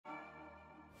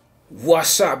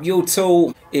What's up,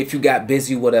 YouTube? If you got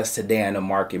busy with us today in the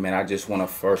market, man, I just want to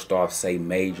first off say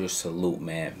major salute,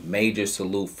 man. Major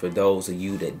salute for those of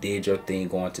you that did your thing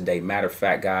on today. Matter of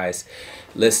fact, guys,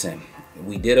 listen,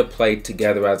 we did a play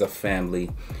together as a family,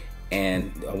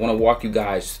 and I want to walk you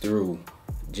guys through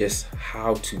just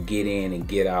how to get in and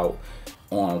get out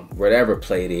on whatever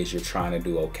play it is you're trying to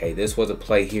do. Okay, this was a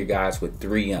play here, guys, with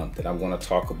 3M that I'm going to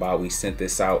talk about. We sent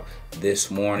this out this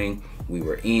morning. We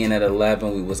were in at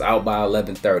 11. We was out by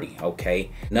 11:30. Okay,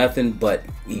 nothing but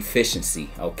efficiency.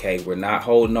 Okay, we're not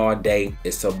holding all day.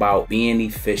 It's about being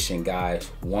efficient, guys.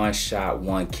 One shot,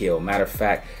 one kill. Matter of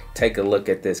fact, take a look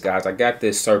at this, guys. I got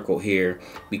this circle here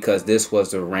because this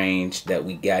was the range that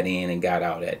we got in and got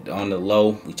out at. On the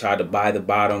low, we tried to buy the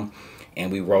bottom and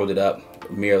we rolled it up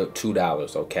mere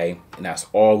 $2. Okay, and that's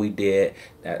all we did.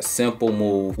 That simple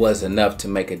move was enough to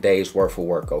make a day's worth of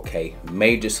work. Okay,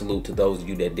 major salute to those of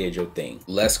you that did your thing.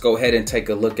 Let's go ahead and take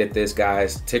a look at this,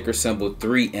 guys. Ticker symbol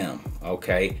 3M.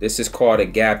 Okay, this is called a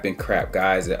gap and crap,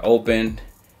 guys. It opened,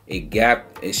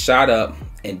 it shot up,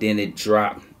 and then it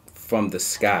dropped from the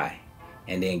sky.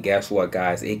 And then guess what,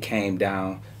 guys? It came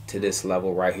down to this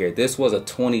level right here. This was a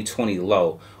 2020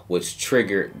 low, which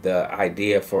triggered the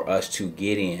idea for us to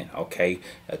get in. Okay,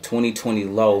 a 2020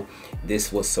 low,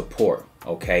 this was support.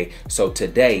 Okay, so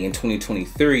today in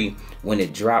 2023, when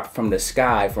it dropped from the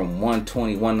sky from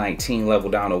 120 119 level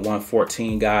down to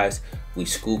 114, guys, we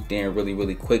scooped in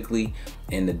really quickly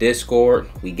in the Discord.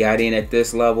 We got in at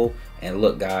this level, and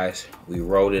look, guys, we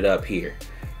rolled it up here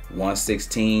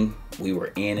 116. We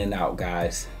were in and out,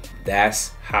 guys. That's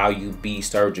how you be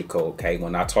surgical. Okay,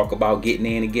 when I talk about getting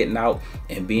in and getting out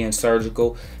and being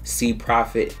surgical, see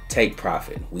profit, take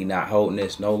profit. We not holding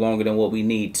this no longer than what we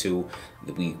need to.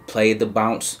 We played the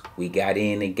bounce, we got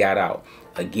in and got out.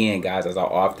 Again, guys, as I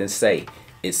often say,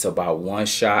 it's about one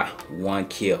shot, one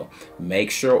kill. Make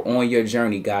sure on your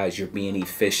journey, guys, you're being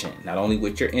efficient, not only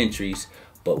with your entries,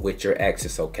 but with your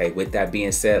exits. Okay, with that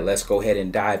being said, let's go ahead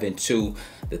and dive into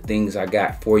the things I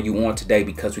got for you on today,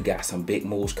 because we got some big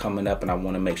moves coming up and I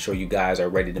want to make sure you guys are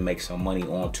ready to make some money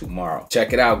on tomorrow.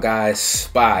 Check it out, guys.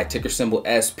 SPY, ticker symbol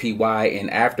SPY,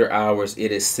 and after hours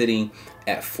it is sitting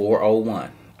at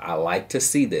 401. I like to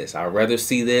see this. I'd rather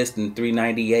see this than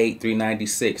 398,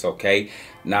 396. Okay,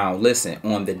 now listen,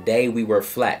 on the day we were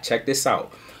flat, check this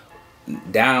out,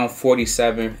 down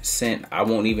 47 cents. I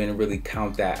won't even really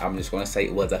count that. I'm just going to say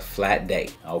it was a flat day.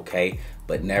 Okay,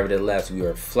 but nevertheless we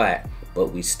were flat,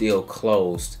 but we still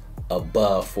closed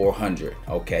above 400.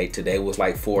 Okay, today was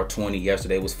like 420,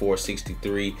 yesterday was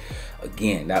 463.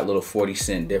 Again, that little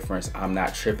 40-cent difference I'm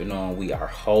not tripping on. We are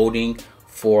holding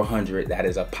 400. That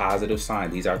is a positive sign.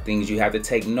 These are things you have to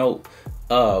take note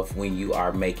of when you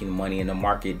are making money in the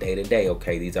market day to day.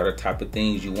 Okay, these are the type of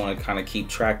things you want to kind of keep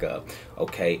track of.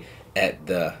 Okay, at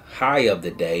the high of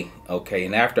the day, okay,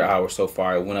 and after hours so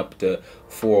far it went up to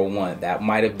 401. That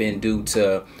might have been due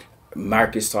to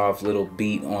Microsoft's little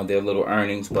beat on their little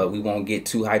earnings, but we won't get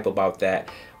too hype about that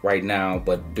right now.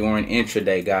 But during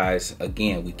intraday, guys,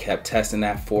 again, we kept testing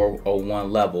that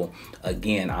 401 level.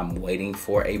 Again, I'm waiting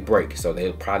for a break, so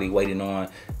they're probably waiting on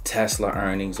Tesla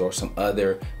earnings or some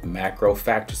other macro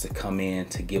factors to come in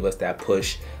to give us that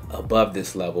push above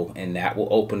this level, and that will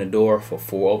open the door for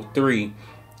 403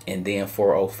 and then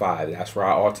 405. That's where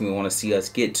I ultimately want to see us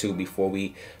get to before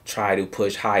we try to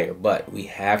push higher. But we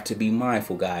have to be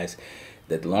mindful, guys,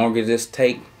 that the longer this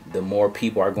take, the more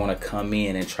people are going to come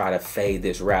in and try to fade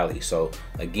this rally. So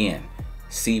again,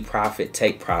 see profit,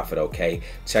 take profit. Okay,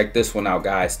 check this one out,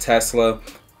 guys. Tesla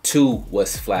 2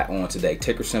 was flat on today,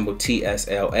 ticker symbol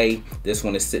TSLA. This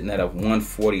one is sitting at a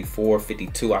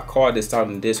 144.52. I called this out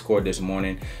in Discord this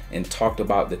morning and talked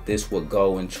about that this would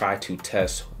go and try to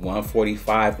test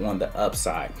 145 on the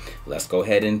upside. Let's go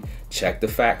ahead and check the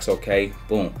facts. Okay,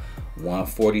 boom,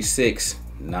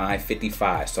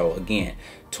 146.955. So again,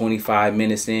 25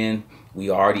 minutes in, we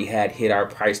already had hit our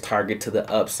price target to the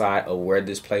upside of where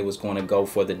this play was going to go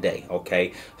for the day.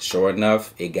 Okay, sure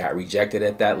enough, it got rejected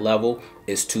at that level.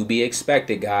 It's to be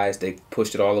expected, guys. They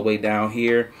pushed it all the way down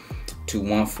here to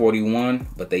 141,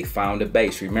 but they found a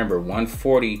base. Remember,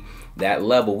 140, that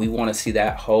level, we want to see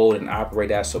that hold and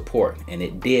operate as support, and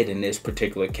it did in this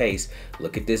particular case.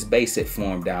 Look at this base it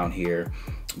formed down here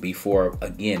before,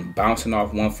 again, bouncing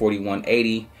off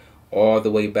 141.80 all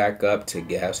the way back up to,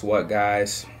 guess what,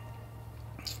 guys,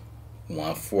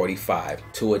 145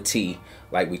 to a T,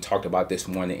 like we talked about this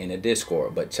morning in the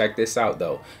Discord. But check this out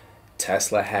though,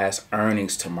 Tesla has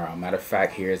earnings tomorrow. Matter of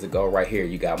fact, here's the go right here.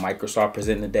 You got Microsoft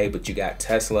presenting today, but you got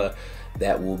Tesla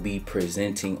that will be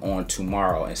presenting on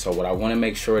tomorrow. And so what I want to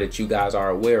make sure that you guys are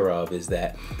aware of is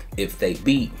that if they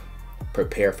beat,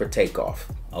 prepare for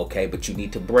takeoff. Okay, but you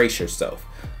need to brace yourself.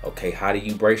 Okay, how do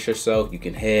you brace yourself? You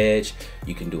can hedge,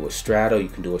 you can do a straddle, you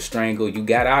can do a strangle. You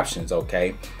got options,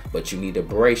 okay? But you need to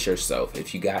brace yourself.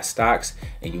 If you got stocks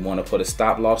and you want to put a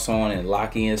stop loss on and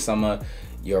lock in some of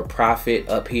your profit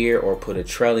up here, or put a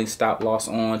trailing stop loss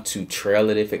on to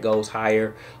trail it if it goes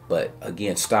higher, but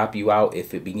again, stop you out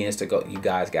if it begins to go. You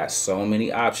guys got so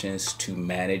many options to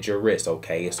manage your risk.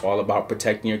 Okay, it's all about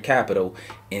protecting your capital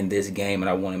in this game, and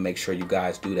I want to make sure you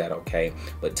guys do that. Okay,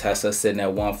 but Tesla sitting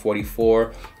at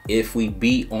 144. If we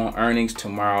beat on earnings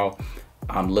tomorrow,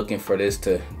 I'm looking for this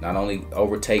to not only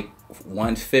overtake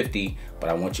 150, but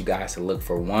I want you guys to look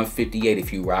for 158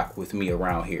 if you rock with me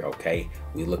around here. Okay,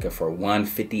 we're looking for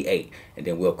 158, and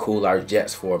then we'll cool our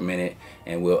jets for a minute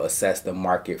and we'll assess the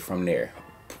market from there.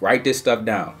 Write this stuff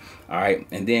down. All right,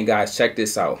 and then guys, check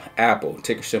this out. Apple,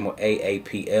 ticker symbol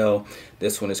AAPL.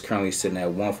 This one is currently sitting at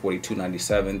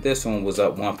 142.97. This one was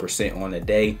up 1% on the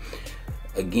day.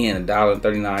 Again,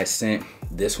 $1.39.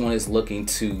 This one is looking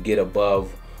to get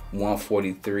above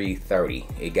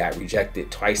 143.30. It got rejected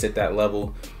twice at that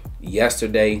level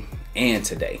yesterday and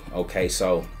today. Okay,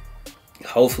 so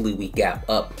hopefully we gap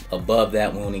up above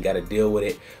that. We only got to deal with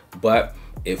it, but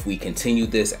if we continue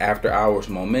this after hours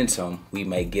momentum, we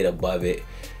may get above it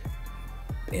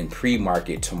in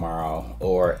pre-market tomorrow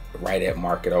or right at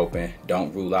market open.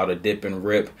 Don't rule out a dip and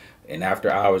rip. And after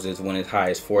hours is when it's high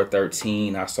as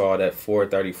 413. I saw that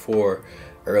 434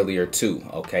 earlier too.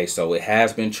 Okay, so it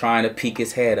has been trying to peek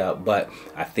its head up, but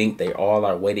I think they all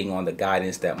are waiting on the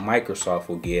guidance that Microsoft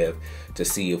will give to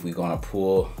see if we're going to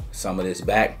pull some of this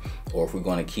back or if we're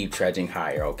going to keep trudging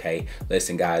higher. Okay,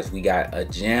 listen guys, we got a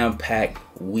jam-packed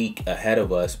week ahead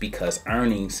of us because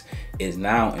earnings is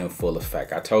now in full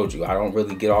effect. I told you I don't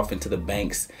really get off into the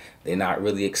banks. They're not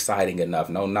really exciting enough.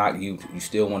 No, not you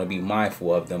still want to be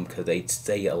mindful of them because they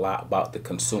say a lot about the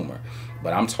consumer,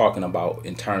 but I'm talking about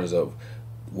in terms of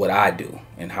what I do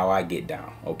and how I get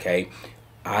down. Okay,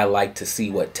 I like to see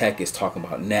what tech is talking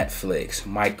about. Netflix,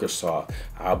 Microsoft.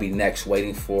 I'll be next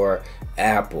waiting for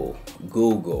Apple,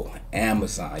 Google,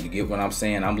 Amazon. You get what I'm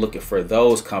saying? I'm looking for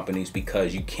those companies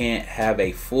because you can't have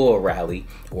a full rally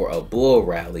or a bull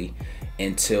rally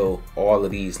until all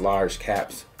of these large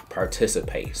caps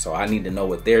participate. So I need to know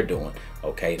what they're doing.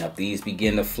 Okay, now if these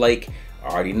begin to flake, I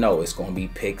already know it's going to be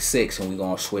pick six, and we're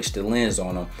going to switch the lens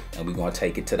on them and we're going to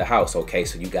take it to the house. Okay,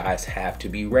 so you guys have to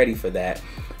be ready for that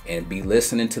and be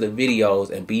listening to the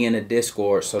videos and be in the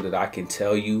Discord so that I can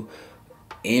tell you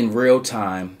in real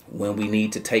time when we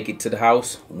need to take it to the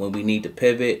house, when we need to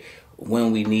pivot,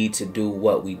 when we need to do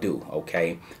what we do.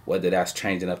 Okay, whether that's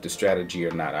changing up the strategy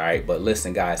or not. All right, but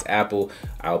listen guys, Apple,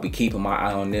 I'll be keeping my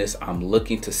eye on this. I'm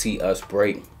looking to see us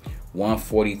break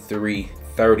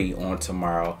 143.30 on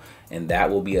tomorrow, and that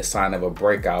will be a sign of a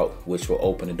breakout, which will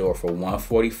open the door for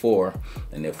 144.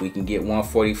 And if we can get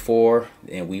 144,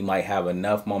 then we might have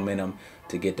enough momentum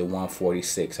to get to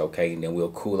 146. Okay, and then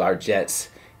we'll cool our jets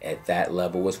at that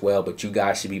level as well. But you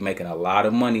guys should be making a lot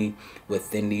of money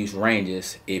within these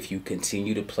ranges if you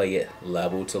continue to play it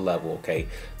level to level. Okay,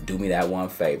 do me that one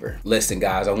favor. Listen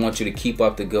guys, I want you to keep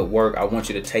up the good work. I want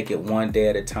you to take it one day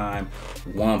at a time,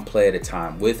 one play at a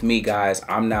time. With me guys,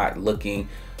 I'm not looking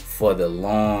for the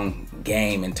long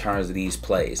game in terms of these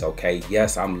plays. Okay,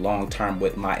 yes, I'm long term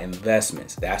with my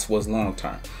investments. That's what's long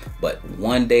term, but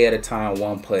one day at a time,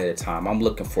 one play at a time. I'm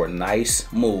looking for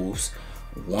nice moves,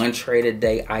 one trade a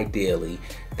day ideally,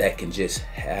 that can just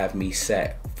have me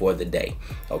set for the day.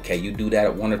 Okay, you do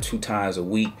that 1 or 2 times a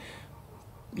week,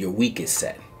 your week is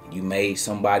set. You made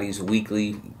somebody's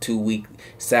weekly, 2-week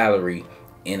salary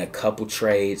in a couple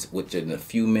trades within a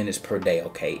few minutes per day.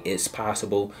 Okay, it's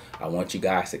possible. I want you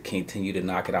guys to continue to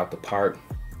knock it out the park.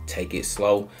 Take it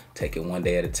slow, take it one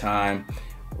day at a time.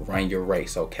 Run your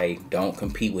race. Okay, don't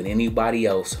compete with anybody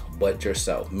else but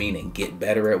yourself, meaning get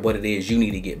better at what it is you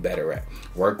need to get better at.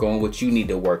 Work on what you need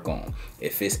to work on.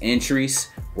 If it's entries,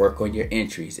 work on your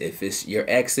entries. If it's your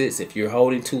exits, if you're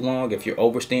holding too long, if you're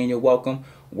overstaying your welcome,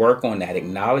 work on that.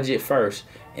 Acknowledge it first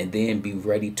and then be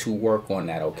ready to work on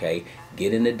that. Okay,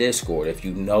 get in the Discord. If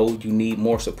you know you need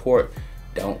more support,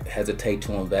 don't hesitate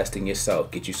to invest in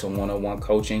yourself. Get you some one-on-one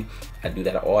coaching. I do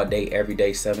that all day, every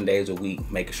day, 7 days a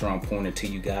week, making sure I'm pointing to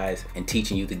you guys and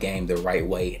teaching you the game the right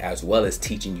way, as well as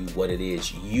teaching you what it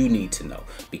is you need to know.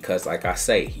 Because like I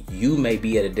say, you may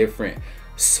be at a different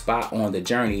spot on the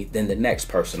journey than the next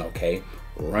person. Okay,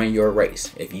 run your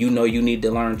race. If you know you need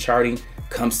to learn charting,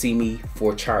 come see me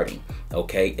for charting.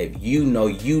 Okay, if you know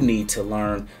you need to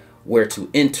learn where to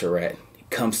enter at,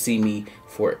 come see me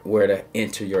for where to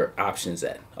enter your options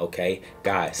at. Okay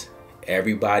guys,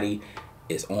 everybody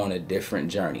is on a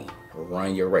different journey.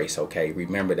 run your race, okay?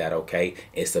 Remember that, okay?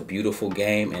 It's a beautiful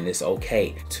game, and it's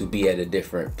okay to be at a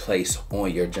different place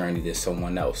on your journey than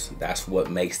someone else. That's what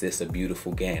makes this a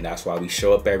beautiful game. That's why we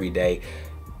show up every day,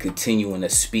 continuing to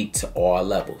speak to all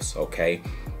levels, okay?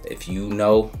 If you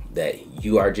know that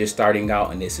you are just starting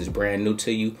out and this is brand new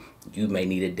to you, you may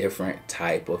need a different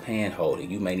type of hand holding.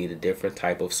 You may need a different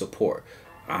type of support.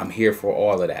 I'm here for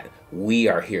all of that. We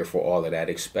are here for all of that,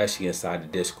 especially inside the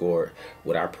Discord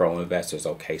with our pro investors.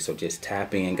 Okay, so just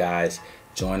tap in, guys.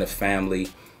 Join the family.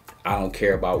 I don't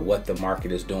care about what the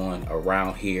market is doing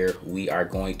around here. We are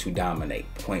going to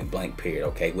dominate, point blank, period.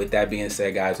 Okay, with that being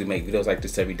said, guys, we make videos like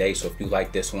this every day. So if you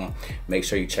like this one, make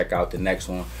sure you check out the next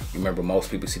one. Remember,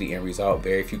 most people see the end result.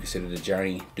 Very few consider the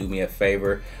journey. Do me a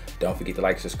favor. Don't forget to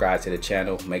like and subscribe to the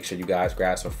channel. Make sure you guys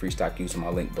grab some free stock using my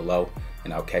link below.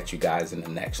 And I'll catch you guys in the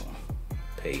next one.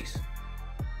 Peace.